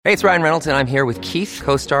Hey, it's Ryan Reynolds, and I'm here with Keith,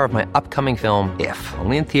 co-star of my upcoming film, If,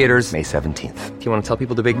 only in theaters May 17th. Do you want to tell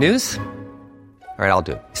people the big news? All right, I'll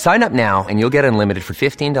do it. Sign up now and you'll get unlimited for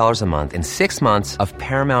 $15 a month and 6 months of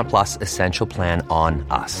Paramount Plus Essential Plan on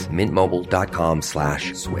us.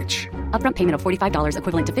 MintMobile.com/switch. Upfront payment of $45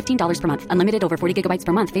 equivalent to $15 per month. Unlimited over 40 gigabytes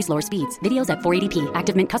per month. Face lower speeds. Videos at 480p.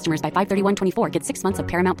 Active Mint customers by 531.24 get 6 months of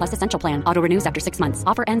Paramount Plus Essential Plan. Auto renews after 6 months.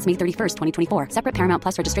 Offer ends May 31st, 2024. Separate Paramount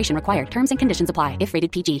Plus registration required. Terms and conditions apply if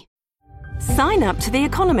rated PG. Sign up to The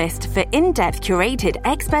Economist for in-depth curated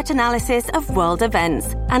expert analysis of world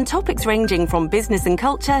events and topics ranging from business and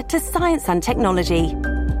culture to science and technology.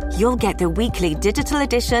 You'll get the weekly digital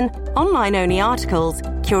edition, online-only articles,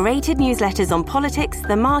 curated newsletters on politics,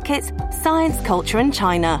 the markets, science, culture and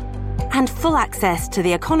China, and full access to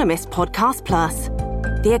The Economist Podcast Plus.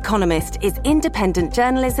 The Economist is independent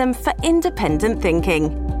journalism for independent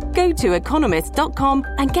thinking. Go to economist.com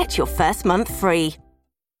and get your first month free.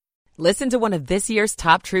 Listen to one of this year's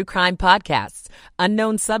top true crime podcasts.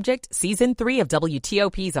 Unknown Subject, Season 3 of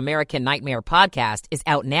WTOP's American Nightmare podcast is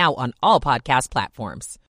out now on all podcast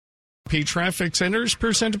platforms. Pay Traffic Centers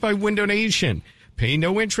presented by Window Nation. Pay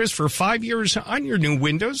no interest for 5 years on your new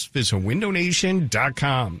windows. Visit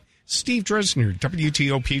windownation.com. Steve Dresner,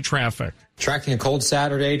 WTOP Traffic. Tracking a cold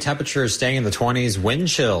Saturday, temperatures staying in the 20s, wind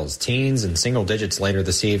chills, teens and single digits later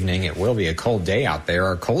this evening. It will be a cold day out there,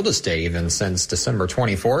 our coldest day even since December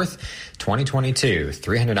 24th, 2022,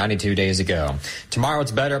 392 days ago. Tomorrow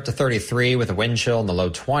it's better, up to 33 with a wind chill in the low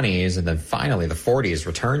 20s, and then finally the 40s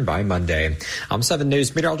return by Monday. I'm 7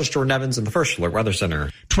 News meteorologist Jordan Evans in the First Alert Weather Center.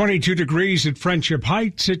 22 degrees at Friendship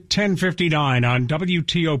Heights at 10:59 on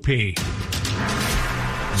WTOP.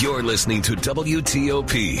 You're listening to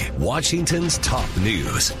WTOP, Washington's top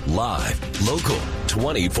news, live, local,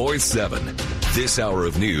 24/7. This hour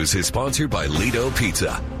of news is sponsored by Lido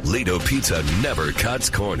Pizza. Lido Pizza never cuts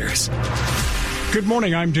corners. Good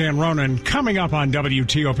morning, I'm Dan Ronan. Coming up on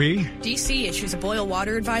WTOP. D.C. issues a boil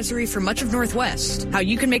water advisory for much of Northwest. How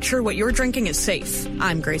you can make sure what you're drinking is safe.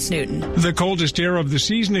 I'm Grace Newton. The coldest air of the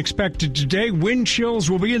season expected today. Wind chills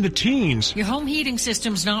will be in the teens. Your home heating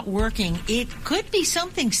system's not working. It could be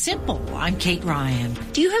something simple. I'm Kate Ryan.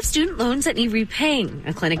 Do you have student loans that need repaying?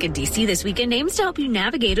 A clinic in D.C. this weekend aims to help you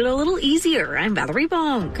navigate it a little easier. I'm Valerie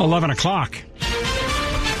Bonk. 11 o'clock.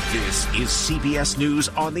 This is CBS News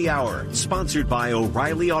on the Hour, sponsored by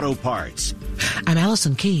O'Reilly Auto Parts. I'm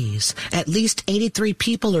Allison Keyes. At least 83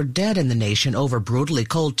 people are dead in the nation over brutally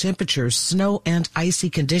cold temperatures, snow, and icy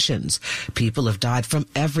conditions. People have died from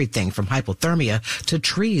everything from hypothermia to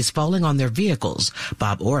trees falling on their vehicles.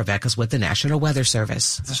 Bob Oravec is with the National Weather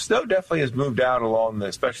Service. The snow definitely has moved out along,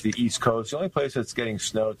 especially the East Coast. The only place that's getting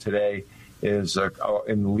snow today is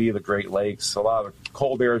in the lee of the Great Lakes. A lot of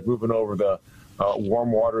cold air is moving over the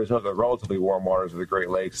warm waters, the relatively warm waters of the Great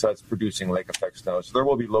Lakes. So that's producing lake effect snow. So there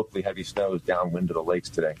will be locally heavy snows downwind of the lakes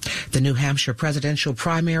today. The New Hampshire presidential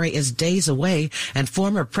primary is days away, and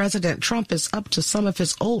former President Trump is up to some of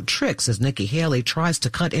his old tricks as Nikki Haley tries to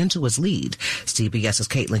cut into his lead. CBS's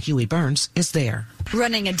Caitlin Huey-Burns is there.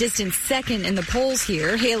 Running a distant second in the polls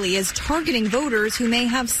here, Haley is targeting voters who may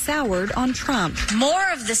have soured on Trump.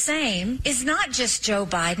 More of the same is not just Joe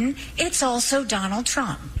Biden, it's also Donald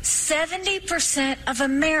Trump. 70% of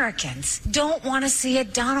Americans don't want to see a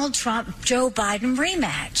Donald Trump-Joe Biden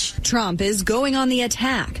rematch. Trump is going on the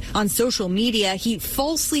attack. On social media, he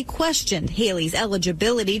falsely questioned Haley's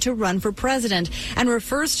eligibility to run for president and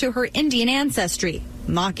refers to her Indian ancestry,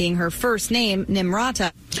 mocking her first name,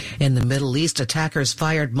 Nimrata. In the Middle East, attackers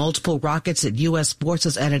fired multiple rockets at U.S.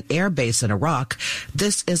 forces at an air base in Iraq.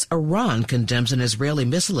 This as Iran condemns an Israeli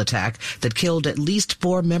missile attack that killed at least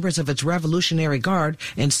 4 members of its Revolutionary Guard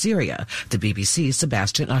in Syria. The BBC's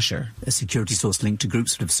Sebastian Usher. A security source linked to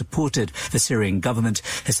groups that have supported the Syrian government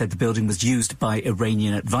has said the building was used by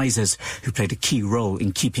Iranian advisors who played a key role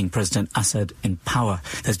in keeping President Assad in power.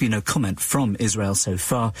 There's been no comment from Israel so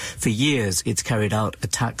far. For years, it's carried out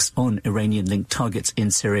attacks on Iranian-linked targets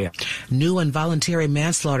in Syria. New involuntary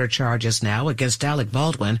manslaughter charges now against Alec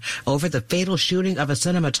Baldwin over the fatal shooting of a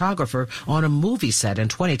cinematographer on a movie set in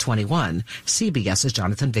 2021. CBS's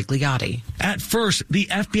Jonathan Vigliotti. At first, the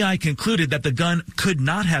FBI concluded that the gun could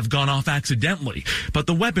not have gone off accidentally, but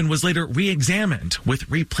the weapon was later re-examined with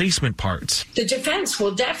replacement parts. The defense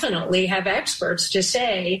will definitely have experts to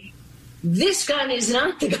say, this gun is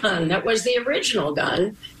not the gun that was the original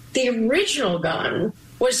gun. The original gun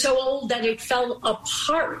was so old that it fell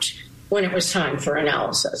apart when it was time for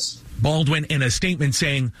analysis. Baldwin in a statement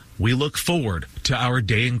saying, "We look forward to our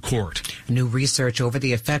day in court." New research over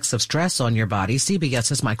the effects of stress on your body.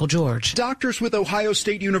 CBS's Michael George. Doctors with Ohio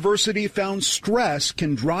State University found stress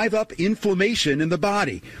can drive up inflammation in the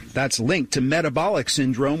body. That's linked to metabolic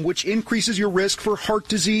syndrome, which increases your risk for heart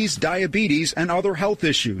disease, diabetes, and other health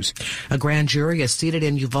issues. A grand jury is seated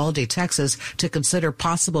in Uvalde, Texas, to consider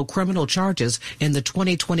possible criminal charges in the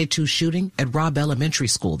 2022 shooting at Robb Elementary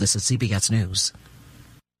School. This is CBS News.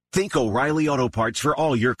 Think O'Reilly Auto Parts for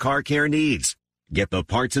all your car care needs. Get the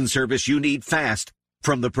parts and service you need fast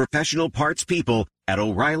from the professional parts people at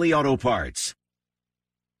O'Reilly Auto Parts.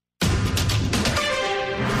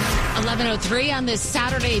 11:03 on this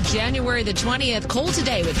Saturday, January the 20th. Cold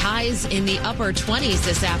today with highs in the upper 20s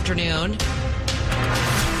this afternoon.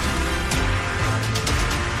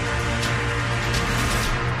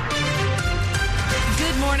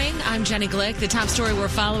 Good morning. I'm Jenny Glick. The top story we're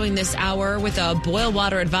following this hour with a boil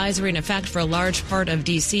water advisory in effect for a large part of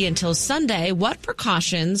D.C. until Sunday. What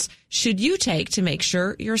precautions should you take to make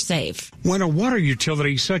sure you're safe? When a water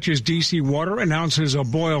utility such as DC Water announces a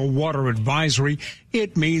boil water advisory,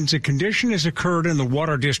 it means a condition has occurred in the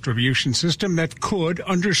water distribution system that could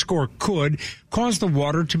cause the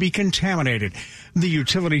water to be contaminated. The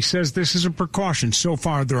utility says this is a precaution. So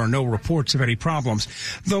far, there are no reports of any problems.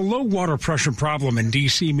 The low water pressure problem in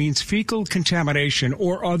DC means fecal contamination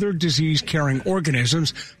or other disease-carrying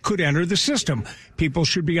organisms could enter the system. People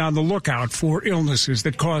should be on the lookout for illnesses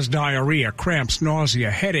that cause diarrhea, cramps, nausea,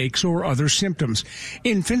 headaches, or other symptoms.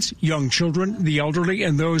 Infants, young children, the elderly,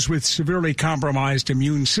 and those with severely compromised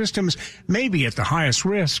immune systems may be at the highest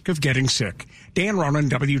risk of getting sick. Dan Ronan,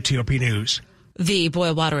 WTOP News. The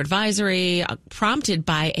boil water advisory prompted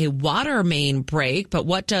by a water main break, but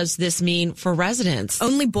what does this mean for residents?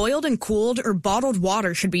 Only boiled and cooled or bottled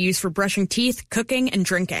water should be used for brushing teeth, cooking, and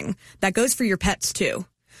drinking. That goes for your pets, too.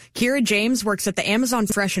 Kira James works at the Amazon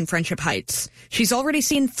Fresh in Friendship Heights. She's already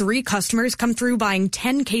seen 3 customers come through buying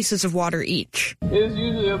 10 cases of water each. It's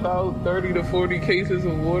usually about 30 to 40 cases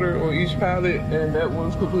of water on each pallet, and that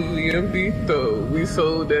one's completely empty. So we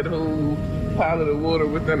sold that whole pallet of water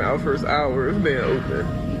within our first hour of being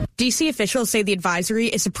open. DC officials say the advisory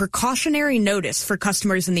is a precautionary notice for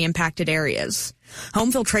customers in the impacted areas.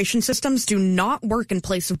 Home filtration systems do not work in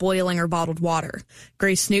place of boiling or bottled water.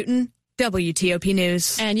 Grace Newton, WTOP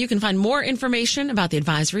News. And you can find more information about the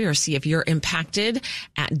advisory or see if you're impacted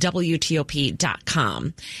at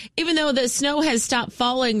WTOP.com. Even though the snow has stopped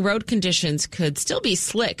falling, road conditions could still be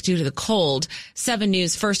slick due to the cold. 7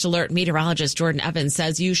 News First Alert meteorologist Jordan Evans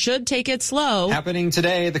says you should take it slow. Happening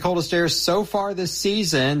today, the coldest air so far this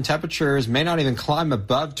season. Temperatures may not even climb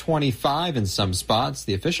above 25 in some spots.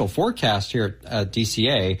 The official forecast here at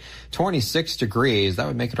DCA, 26 degrees. That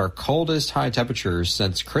would make it our coldest high temperatures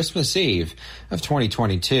since Christmas Eve of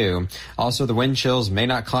 2022. Also, the wind chills may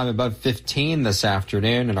not climb above 15 this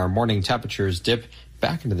afternoon, and our morning temperatures dip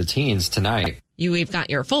back into the teens tonight. We've got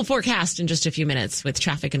your full forecast in just a few minutes with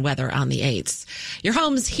traffic and weather on the 8s. Your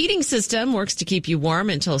home's heating system works to keep you warm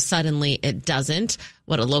until suddenly it doesn't.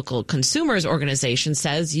 What a local consumers organization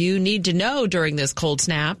says you need to know during this cold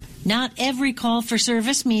snap. Not every call for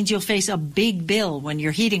service means you'll face a big bill when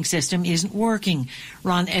your heating system isn't working.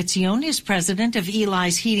 Ron Etzion is president of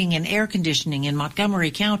Eli's Heating and Air Conditioning in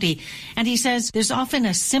Montgomery County, and he says there's often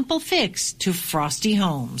a simple fix to frosty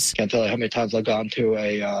homes. Can't tell you how many times I've gone to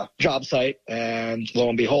a job site and lo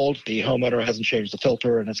and behold, the homeowner hasn't changed the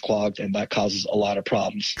filter and it's clogged, and that causes a lot of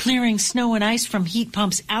problems. Clearing snow and ice from heat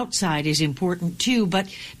pumps outside is important too, but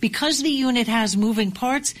because the unit has moving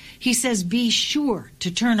parts, he says be sure to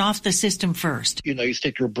turn off the system first. You know, you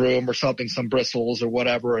stick your broom or something, some bristles or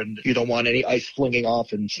whatever, and you don't want any ice flinging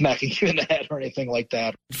off and smacking you in the head or anything like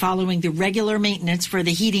that. Following the regular maintenance for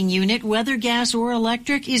the heating unit, whether gas or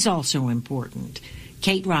electric, is also important.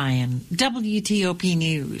 Kate Ryan, WTOP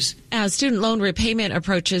News. As student loan repayment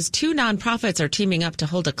approaches, 2 nonprofits are teaming up to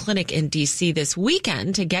hold a clinic in D.C. this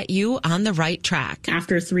weekend to get you on the right track.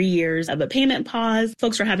 After 3 years of a payment pause,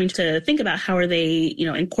 folks are having to think about how are they,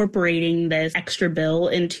 incorporating this extra bill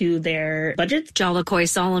into their budgets. Jalakoy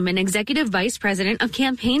Solomon, Executive Vice President of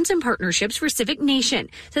Campaigns and Partnerships for Civic Nation,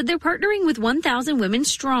 said they're partnering with 1,000 Women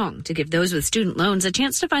Strong to give those with student loans a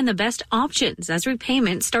chance to find the best options as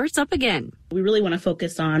repayment starts up again. We really want to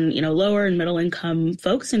focus on, lower and middle income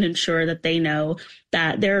folks and ensure that they know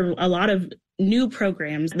that there are a lot of new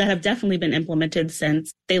programs that have definitely been implemented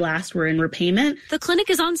since they last were in repayment. The clinic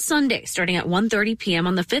is on Sunday, starting at 1:30 p.m.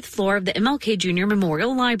 on the 5th floor of the MLK Jr.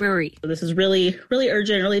 Memorial Library. This is really, really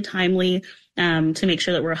urgent, really timely to make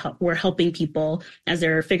sure that we're helping people as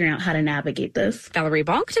they're figuring out how to navigate this. Valerie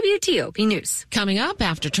Bonk, WTOP News. Coming up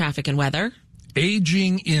after traffic and weather.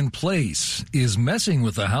 Aging in place is messing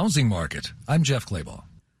with the housing market. I'm Jeff Claybaugh.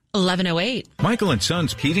 11:08. Michael &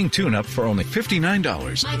 Son's heating tune-up for only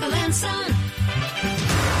 $59. Michael & Son.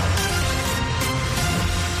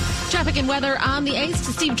 Traffic and weather on the 8th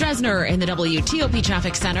to Steve Dresner in the WTOP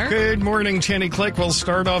Traffic Center. Good morning, Jenny Click. We'll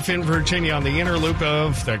start off in Virginia on the inner loop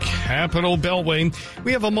of the Capitol Beltway.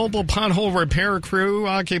 We have a mobile pothole repair crew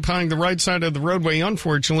occupying the right side of the roadway.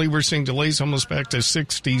 Unfortunately, we're seeing delays almost back to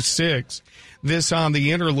 66. This on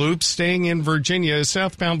the inner loop. Staying in Virginia,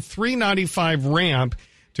 southbound 395 ramp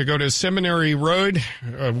to go to Seminary Road.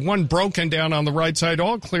 One broken down on the right side,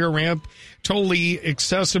 all clear ramp, totally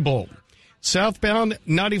accessible. Southbound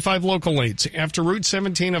 95 local lanes after Route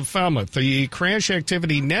 17 of Falmouth. The crash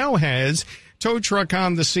activity now has tow truck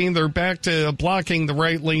on the scene. They're back to blocking the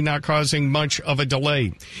right lane, not causing much of a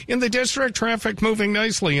delay. In the district, traffic moving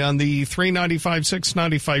nicely on the 395,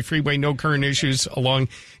 695 freeway. No current issues along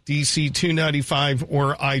DC 295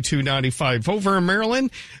 or I-295. Over in Maryland,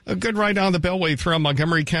 a good ride on the Beltway throughout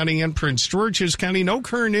Montgomery County and Prince George's County. No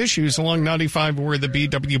current issues along 95 or the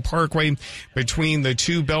BW Parkway. Between the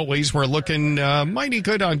two beltways, we're looking mighty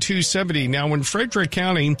good on 270. Now in Frederick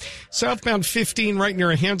County, southbound 15 right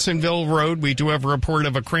near Hansonville Road, we do have a report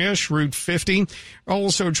of a crash. Route 50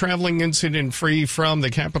 also traveling incident-free from the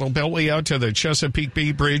Capitol Beltway out to the Chesapeake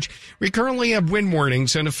Bay Bridge. We currently have wind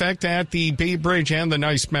warnings in effect at the Bay Bridge and the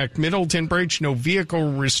NICEMAC Middleton Bridge. No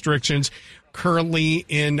vehicle restrictions currently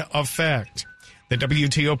in effect. The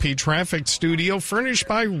WTOP Traffic Studio, furnished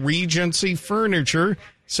by Regency Furniture.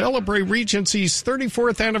 Celebrate Regency's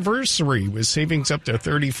 34th anniversary with savings up to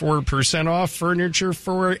 34% off furniture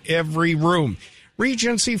for every room.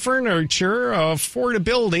 Regency Furniture,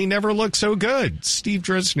 affordability never looked so good. Steve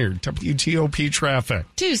Dresner, WTOP Traffic.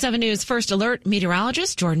 2-7 News First Alert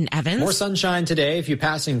meteorologist Jordan Evans. More sunshine today, a few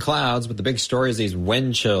passing clouds, but the big story is these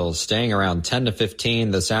wind chills staying around 10 to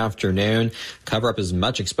 15 this afternoon. Cover up as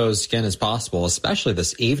much exposed skin as possible, especially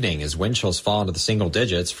this evening as wind chills fall into the single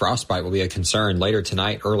digits. Frostbite will be a concern later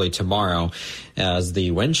tonight, early tomorrow, as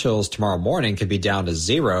the wind chills tomorrow morning could be down to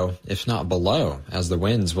 0, if not below, as the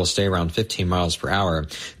winds will stay around 15 miles per hour.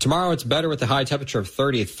 Tomorrow it's better with a high temperature of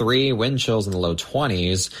 33, wind chills in the low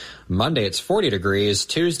 20s. Monday it's 40 degrees.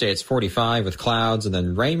 Tuesday it's 45 with clouds, and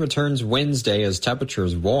then rain returns Wednesday as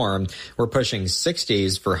temperatures warm. We're pushing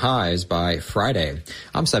 60s for highs by Friday.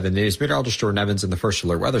 I'm 7 News meteorologist Jordan Evans in the First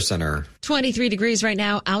Alert Weather Center. 23 degrees right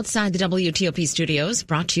now outside the WTOP studios,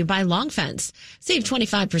 brought to you by Long Fence. Save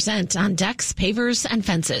 25% on decks, pavers, and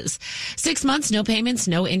fences. 6 months, no payments,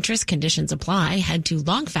 no interest. Conditions apply. Head to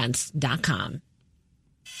longfence.com.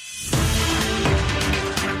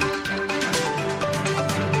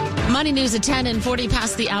 Money news at 10 and 40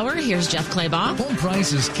 past the hour. Here's Jeff Claybaugh. Home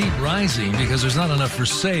prices keep rising because there's not enough for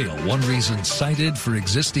sale. One reason cited for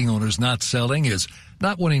existing owners not selling is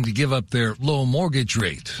not wanting to give up their low mortgage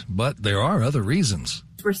rate. But there are other reasons.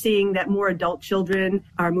 We're seeing that more adult children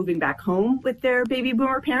are moving back home with their baby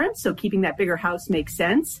boomer parents, so keeping that bigger house makes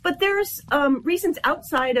sense. But there's reasons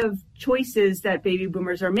outside of choices that baby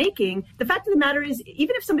boomers are making. The fact of the matter is,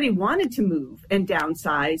 even if somebody wanted to move and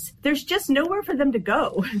downsize, there's just nowhere for them to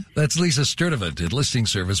go. That's Lisa Sturdivant at listing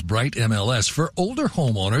service Bright MLS. For older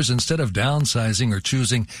homeowners, instead of downsizing or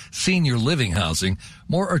choosing senior living housing,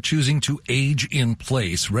 more are choosing to age in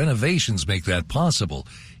place. Renovations make that possible,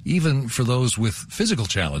 even for those with physical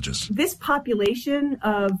challenges. This population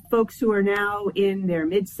of folks who are now in their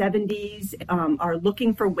mid-70s are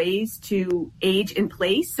looking for ways to age in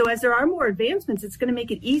place. So as there are more advancements, it's going to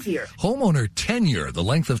make it easier. Homeowner tenure, the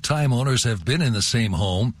length of time owners have been in the same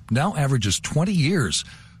home, now averages 20 years.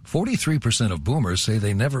 43% of boomers say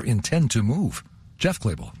they never intend to move. Jeff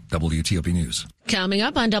Claybaugh, WTOP News. Coming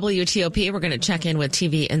up on WTOP, we're going to check in with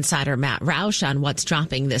TV insider Matt Roush on what's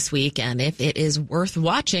dropping this week and if it is worth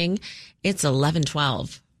watching. It's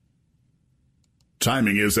 11:12.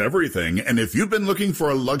 Timing is everything, and if you've been looking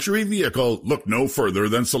for a luxury vehicle, look no further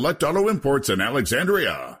than Select Auto Imports in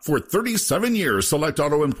Alexandria. For 37 years, Select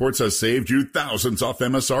Auto Imports has saved you thousands off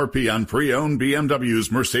MSRP on pre-owned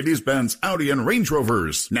BMWs, Mercedes-Benz, Audi, and Range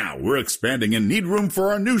Rovers. Now we're expanding and need room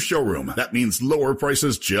for our new showroom. That means lower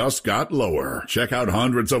prices just got lower. Check out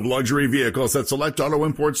hundreds of luxury vehicles at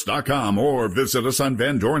SelectAutoImports.com or visit us on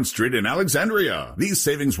Van Dorn Street in Alexandria. These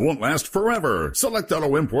savings won't last forever.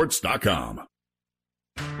 SelectAutoImports.com.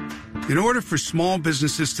 In order for small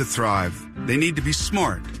businesses to thrive, they need to be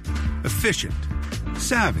smart, efficient,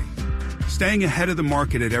 savvy, staying ahead of the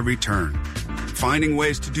market at every turn, finding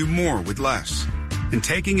ways to do more with less, and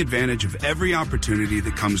taking advantage of every opportunity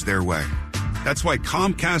that comes their way. That's why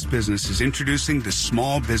Comcast Business is introducing the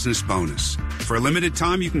Small Business Bonus. For a limited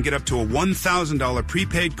time, you can get up to a $1,000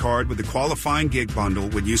 prepaid card with a qualifying gig bundle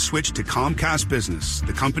when you switch to Comcast Business,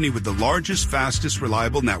 the company with the largest, fastest,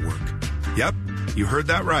 reliable network. Yep, you heard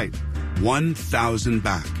that right. 1,000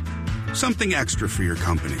 back. Something extra for your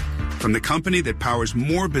company. From the company that powers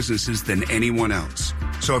more businesses than anyone else.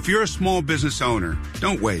 So if you're a small business owner,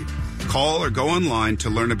 don't wait. Call or go online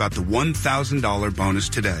to learn about the $1,000 bonus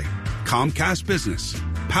today. Comcast Business,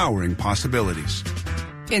 powering possibilities.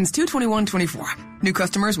 Ends 2/21/24. New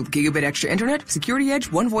customers with Gigabit Extra Internet, Security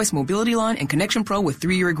Edge, One Voice Mobility Line, and Connection Pro with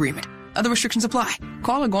 3-year agreement. Other restrictions apply.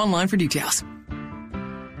 Call or go online for details.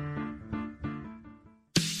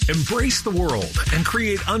 Embrace the world and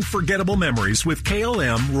create unforgettable memories with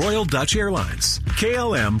KLM Royal Dutch Airlines.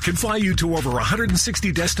 KLM can fly you to over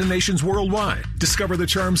 160 destinations worldwide. Discover the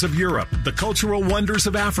charms of Europe, the cultural wonders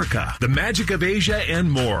of Africa, the magic of Asia,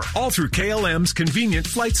 and more. All through KLM's convenient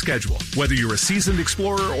flight schedule. Whether you're a seasoned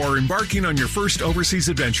explorer or embarking on your first overseas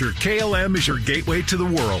adventure, KLM is your gateway to the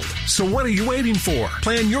world. So what are you waiting for?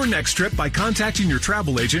 Plan your next trip by contacting your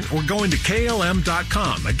travel agent or going to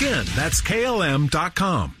KLM.com. Again, that's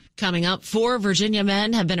KLM.com. Coming up, 4 Virginia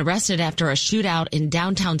men have been arrested after a shootout in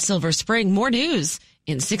downtown Silver Spring. More news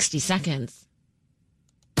in 60 seconds.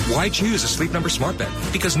 Why choose a Sleep Number smart bed?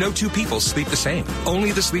 Because no two people sleep the same.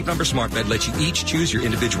 Only the Sleep Number smart bed lets you each choose your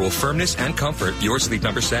individual firmness and comfort, your Sleep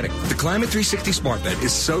Number setting. The Climate 360 smart bed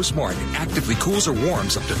is so smart it actively cools or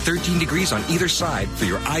warms up to 13 degrees on either side for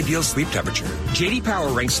your ideal sleep temperature. J.D.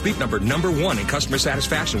 Power ranks Sleep Number #1 in customer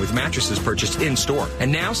satisfaction with mattresses purchased in-store.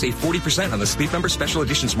 And now save 40% on the Sleep Number Special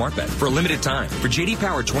Edition smart bed for a limited time. For J.D.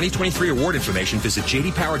 Power 2023 award information, visit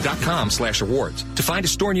jdpower.com/awards. To find a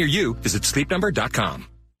store near you, visit sleepnumber.com.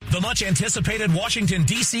 The much-anticipated Washington,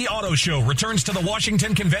 D.C. Auto Show returns to the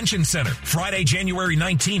Washington Convention Center Friday, January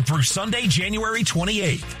 19th through Sunday, January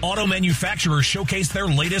 28th. Auto manufacturers showcase their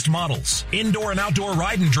latest models. Indoor and outdoor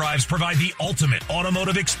ride and drives provide the ultimate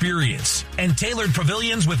automotive experience. And tailored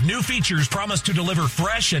pavilions with new features promise to deliver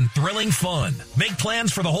fresh and thrilling fun. Make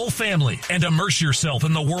plans for the whole family and immerse yourself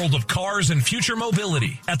in the world of cars and future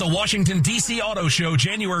mobility at the Washington, D.C. Auto Show,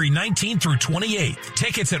 January 19th through 28th.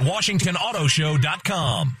 Tickets at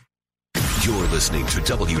WashingtonAutoShow.com. You're listening to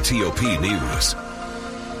WTOP News.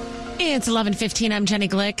 It's 11:15. I'm Jenny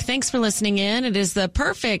Glick. Thanks for listening in. It is the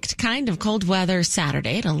perfect kind of cold weather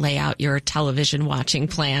Saturday to lay out your television watching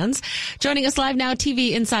plans. Joining us live now,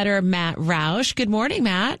 TV insider Matt Roush. Good morning,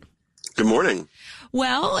 Matt. Good morning.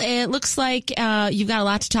 Well, it looks like you've got a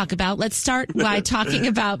lot to talk about. Let's start by talking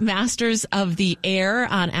about Masters of the Air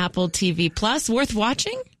on Apple TV Plus. Worth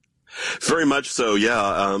watching? Very much so,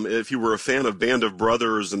 yeah. If you were a fan of Band of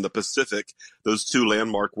Brothers and The Pacific, those two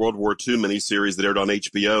landmark World War II miniseries that aired on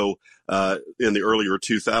HBO in the earlier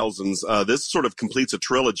 2000s, this sort of completes a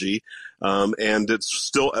trilogy, and it's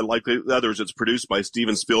still, like the others, it's produced by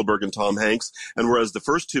Steven Spielberg and Tom Hanks. And whereas the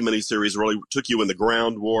first two miniseries really took you in the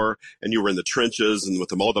ground war and you were in the trenches and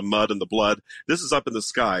with all the mud and the blood, this is up in the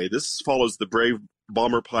sky. This follows the brave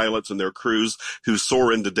bomber pilots and their crews who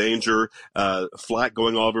soar into danger, flak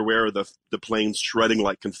going all everywhere, the planes shredding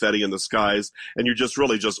like confetti in the skies, and you're just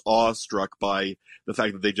really just awestruck by the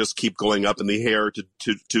fact that they just keep going up in the air to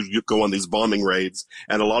go on these bombing raids,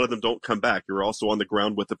 and a lot of them don't come back. You're also on the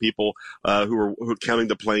ground with the people who are counting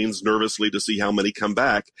the planes nervously to see how many come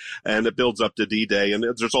back, and it builds up to D-Day. And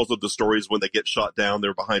there's also the stories when they get shot down,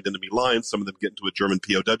 they're behind enemy lines. Some of them get into a German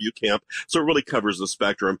POW camp, so it really covers the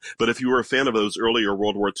spectrum. But if you were a fan of those earlier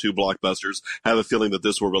World War II blockbusters, I have a feeling that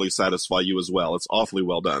this will really satisfy you as well. It's awfully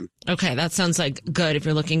well done. Okay, that sounds like good if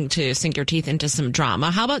you're looking to sink your teeth into some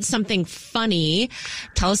drama. How about something funny?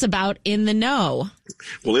 Tell us about In the Know.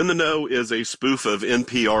 Well, In the Know is a spoof of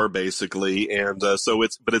NPR, basically, and so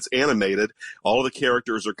it's animated. All the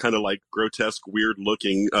characters are kind of like grotesque,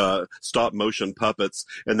 weird-looking stop-motion puppets,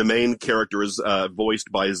 and the main character is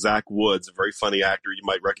voiced by Zach Woods, a very funny actor. You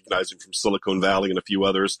might recognize him from Silicon Valley and a few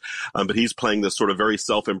others, but he's playing this sort of very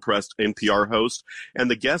self-impressed NPR host,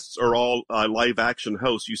 and the guests are all live-action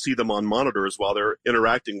hosts. You see them on monitors while they're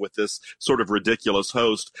interacting with this sort of ridiculous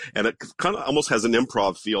host, and it kind of almost has an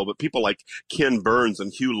improv feel, but people like Ken Burns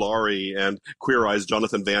and Hugh Laurie and Queer Eye's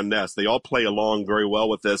Jonathan Van Ness, they all play along very well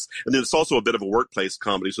with this. And then it's also a bit of a workplace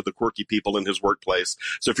comedy, so the quirky people in his workplace.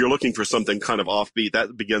 So if you're looking for something kind of offbeat,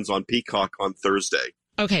 that begins on Peacock on Thursday.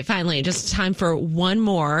 Okay, finally, just time for one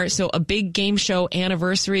more. So a big game show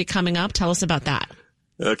anniversary coming up. Tell us about that.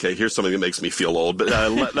 Okay, here's something that makes me feel old, but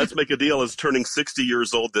Let's Make a Deal is turning 60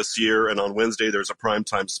 years old this year, and on Wednesday there's a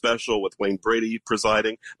primetime special with Wayne Brady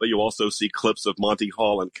presiding, but you also see clips of Monty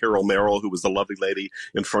Hall and Carol Merrill, who was the lovely lady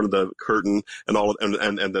in front of the curtain and all and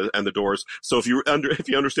the doors. So if you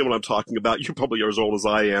understand what I'm talking about, you're probably as old as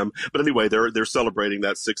I am. But anyway, they're celebrating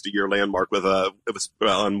that 60-year landmark with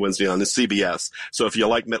on Wednesday on the CBS. So if you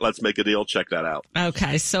like Let's Make a Deal, check that out.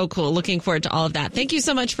 Okay, so cool. Looking forward to all of that. Thank you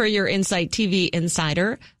so much for your insight, TV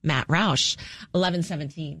Insider Matt Roush.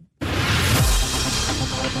 11:17.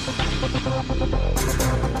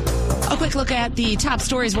 A quick look at the top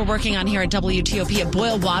stories we're working on here at WTOP. A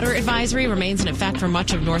boil water advisory remains in effect for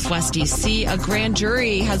much of Northwest D.C. A grand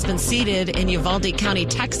jury has been seated in Uvalde County,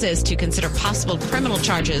 Texas, to consider possible criminal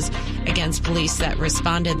charges against police that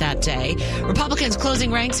responded that day. Republicans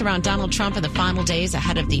closing ranks around Donald Trump in the final days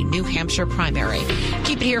ahead of the New Hampshire primary.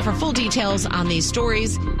 Keep it here for full details on these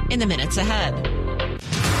stories in the minutes ahead.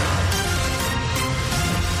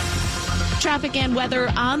 Traffic and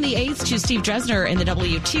weather on the 8th to Steve Dresner in the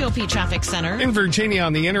WTOP Traffic Center. In Virginia,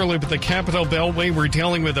 on the inner loop of the Capitol Beltway, we're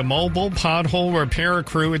dealing with a mobile pothole repair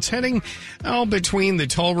crew. It's heading between the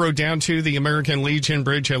toll road down to the American Legion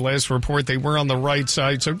Bridge. At last report, they were on the right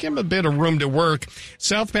side, so give them a bit of room to work.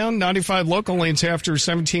 Southbound 95 local lanes after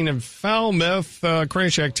 17 in Falmouth.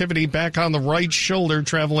 Crash activity back on the right shoulder.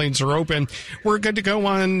 Travel lanes are open. We're good to go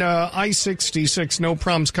on I-66. No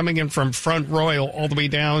problems coming in from Front Royal all the way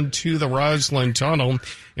down to the Roslyn Tunnel,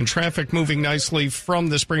 and traffic moving nicely from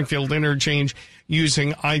the Springfield interchange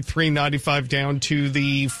using I-395 down to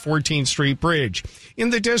the 14th Street Bridge. In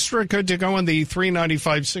the district, good to go on the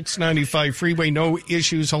 395, 695 freeway. No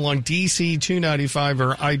issues along DC 295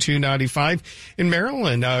 or I-295. In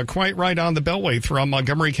Maryland, quite right on the Beltway throughout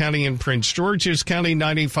Montgomery County and Prince George's County,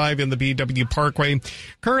 95 in the BW Parkway.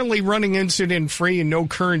 Currently running incident-free and no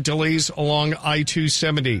current delays along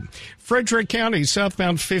I-270. Frederick County,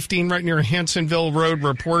 southbound 15 right near Hansonville Road,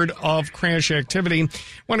 report of crash activity.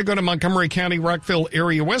 Want to go to Montgomery County, Rockville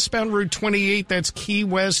area, westbound Route 28, that's Key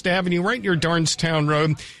West Avenue, right near Darnestown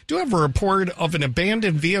Road. Do have a report of an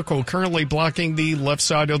abandoned vehicle currently blocking the left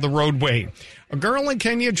side of the roadway. A girl in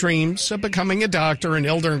Kenya dreams of becoming a doctor. An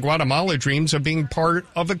elder in Guatemala dreams of being part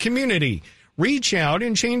of a community. Reach out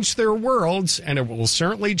and change their worlds, and it will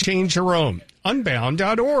certainly change your own.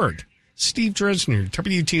 Unbound.org. Steve Dresner,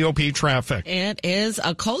 WTOP Traffic. It is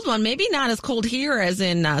a cold one. Maybe not as cold here as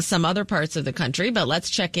in some other parts of the country, but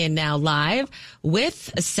let's check in now live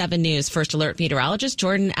with 7 News First Alert meteorologist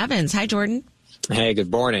Jordan Evans. Hi, Jordan. Hey, good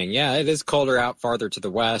morning. Yeah, it is colder out farther to the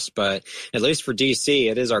west, but at least for D.C.,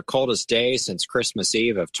 it is our coldest day since Christmas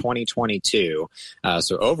Eve of 2022.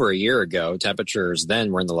 So over a year ago, temperatures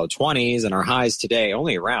then were in the low 20s, and our highs today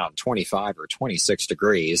only around 25 or 26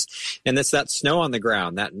 degrees. And it's that snow on the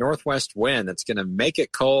ground, that northwest wind that's going to make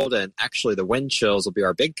it cold, and actually the wind chills will be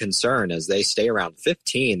our big concern as they stay around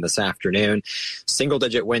 15 this afternoon.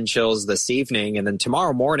 Single-digit wind chills this evening, and then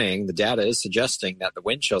tomorrow morning, the data is suggesting that the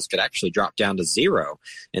wind chills could actually drop down to 0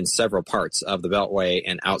 in several parts of the Beltway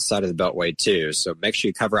and outside of the Beltway too. So make sure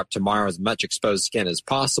you cover up tomorrow as much exposed skin as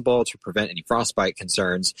possible to prevent any frostbite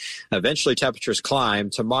concerns. Eventually temperatures climb.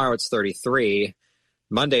 Tomorrow it's 33.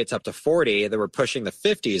 Monday it's up to 40. Then we're pushing the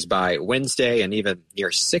 50s by Wednesday and even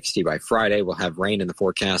near 60 by Friday. We'll have rain in the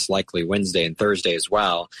forecast, likely Wednesday and Thursday as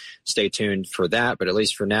well. Stay tuned for that. But at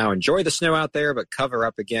least for now, enjoy the snow out there, but cover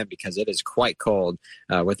up again because it is quite cold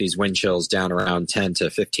with these wind chills down around 10 to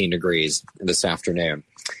 15 degrees this afternoon.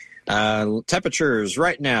 Temperatures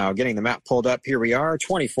right now, getting the map pulled up. Here we are,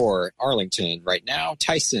 24 Arlington right now.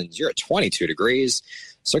 Tyson's, you're at 22 degrees.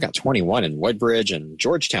 So got 21 in Woodbridge, and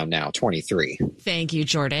Georgetown now 23. Thank you,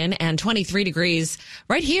 Jordan. And 23 degrees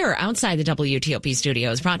right here outside the WTOP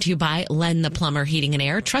studios, brought to you by Len the Plumber Heating and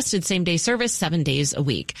Air. Trusted same-day service 7 days a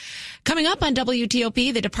week. Coming up on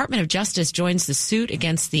WTOP, the Department of Justice joins the suit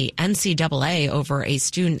against the NCAA over a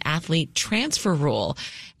student-athlete transfer rule.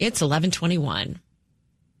 It's 11:21.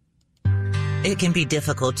 It can be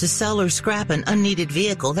difficult to sell or scrap an unneeded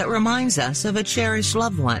vehicle that reminds us of a cherished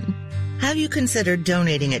loved one. Have you considered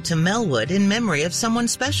donating it to Melwood in memory of someone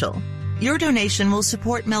special? Your donation will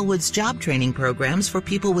support Melwood's job training programs for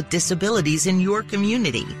people with disabilities in your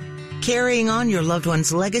community. Carrying on your loved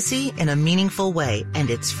one's legacy in a meaningful way,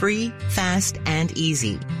 and it's free, fast, and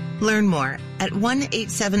easy. Learn more at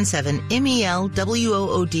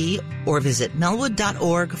 1-877-MELWOOD or visit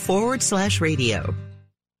melwood.org/radio.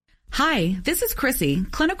 Hi, this is Chrissy,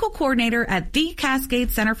 Clinical Coordinator at the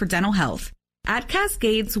Cascade Center for Dental Health. At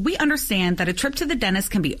Cascades, we understand that a trip to the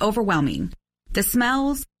dentist can be overwhelming. The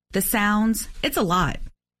smells, the sounds, it's a lot.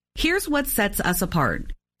 Here's what sets us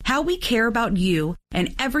apart: how we care about you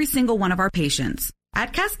and every single one of our patients.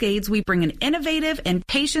 At Cascades, we bring an innovative and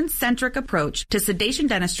patient-centric approach to sedation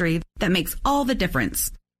dentistry that makes all the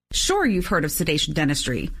difference. Sure, you've heard of sedation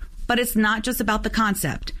dentistry, but it's not just about the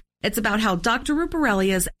concept. It's about how Dr.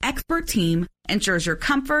 Ruparellia's expert team ensures your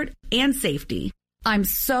comfort and safety. I'm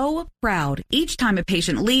so proud each time a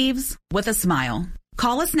patient leaves with a smile.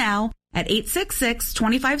 Call us now at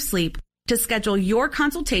 866-25-SLEEP to schedule your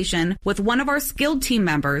consultation with one of our skilled team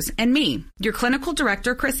members and me, your clinical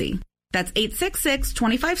director, Chrissy. That's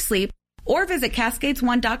 866-25-SLEEP or visit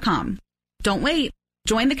Cascades1.com. Don't wait.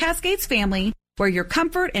 Join the Cascades family where your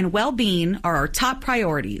comfort and well-being are our top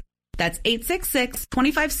priorities. That's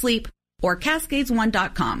 866-25-SLEEP or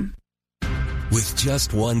Cascades1.com. With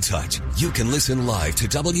just one touch, you can listen live to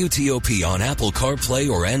WTOP on Apple CarPlay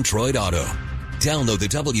or Android Auto. Download the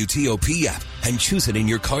WTOP app and choose it in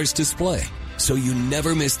your car's display so you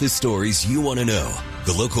never miss the stories you want to know,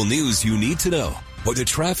 the local news you need to know, or the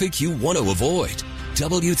traffic you want to avoid.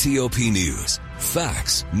 WTOP News.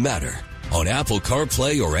 Facts matter. On Apple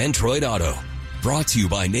CarPlay or Android Auto. Brought to you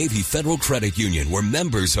by Navy Federal Credit Union, where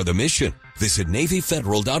members are the mission. Visit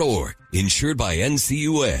NavyFederal.org. Insured by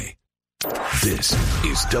NCUA. This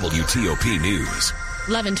is WTOP News.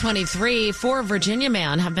 11:23, 4 Virginia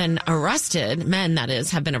men have been arrested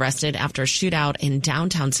after a shootout in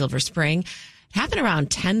downtown Silver Spring. It happened around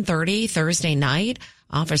 10:30 Thursday night.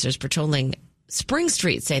 Officers patrolling Spring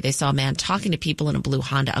Street say they saw a man talking to people in a blue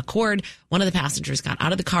Honda Accord. One of the passengers got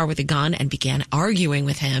out of the car with a gun and began arguing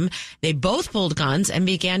with him. They both pulled guns and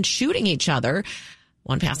began shooting each other.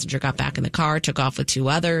 One passenger got back in the car, took off with 2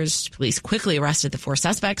 others. Police quickly arrested the 4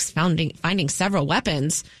 suspects, finding several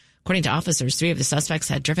weapons. According to officers, 3 of the suspects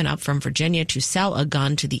had driven up from Virginia to sell a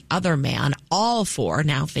gun to the other man. All 4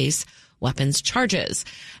 now face weapons charges.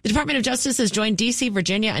 The Department of Justice has joined D.C.,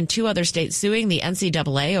 Virginia, and 2 other states suing the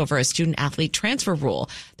NCAA over a student-athlete transfer rule.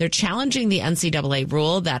 They're challenging the NCAA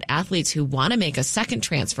rule that athletes who want to make a second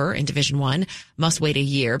transfer in Division I must wait a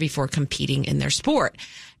year before competing in their sport.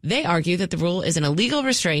 They argue that the rule is an illegal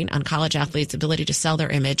restraint on college athletes' ability to sell their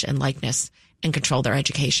image and likeness and control their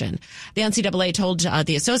education. The NCAA told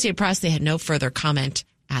the Associated Press they had no further comment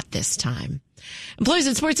at this time. Employees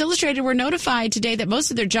at Sports Illustrated were notified today that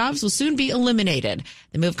most of their jobs will soon be eliminated.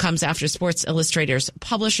 The move comes after Sports Illustrated's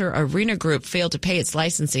publisher Arena Group failed to pay its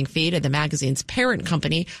licensing fee to the magazine's parent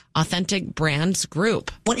company, Authentic Brands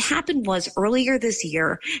Group. What happened was earlier this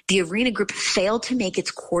year, the Arena Group failed to make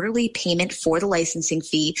its quarterly payment for the licensing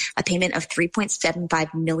fee, a payment of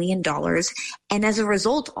 $3.75 million. And as a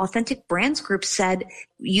result, Authentic Brands Group said,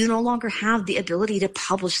 you no longer have the ability to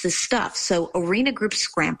publish this stuff. So Arena Group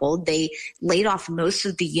scrambled. They laid off most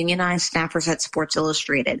of the unionized staffers at Sports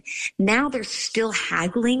Illustrated. Now they're still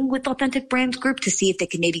haggling with Authentic Brands Group to see if they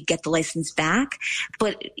can maybe get the license back.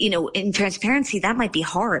 But, in transparency, that might be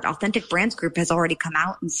hard. Authentic Brands Group has already come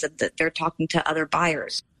out and said that they're talking to other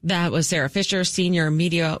buyers. That was Sarah Fisher, senior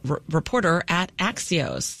media reporter at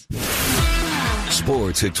Axios.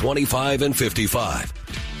 Sports at 25 and 55.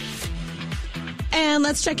 And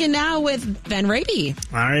let's check in now with Ben Raby.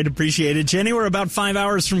 All right, appreciate it, Jenny. We're about 5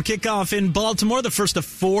 hours from kickoff in Baltimore, the first of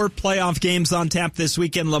 4 playoff games on tap this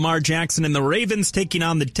weekend. Lamar Jackson and the Ravens taking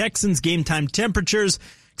on the Texans. Game time temperatures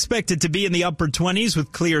expected to be in the upper 20s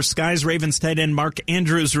with clear skies. Ravens tight end Mark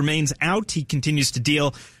Andrews remains out. He continues to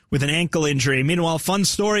deal with an ankle injury. Meanwhile, fun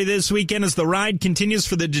story this weekend as the ride continues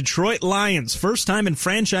for the Detroit Lions. First time in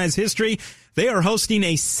franchise history, they are hosting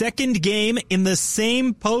a second game in the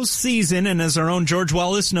same postseason. And as our own George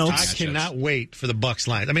Wallace notes, I cannot wait for the Bucs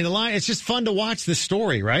Lions. I mean, the Lions, it's just fun to watch this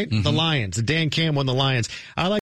story, right? Mm-hmm. The Lions. Dan Cam won the Lions. I like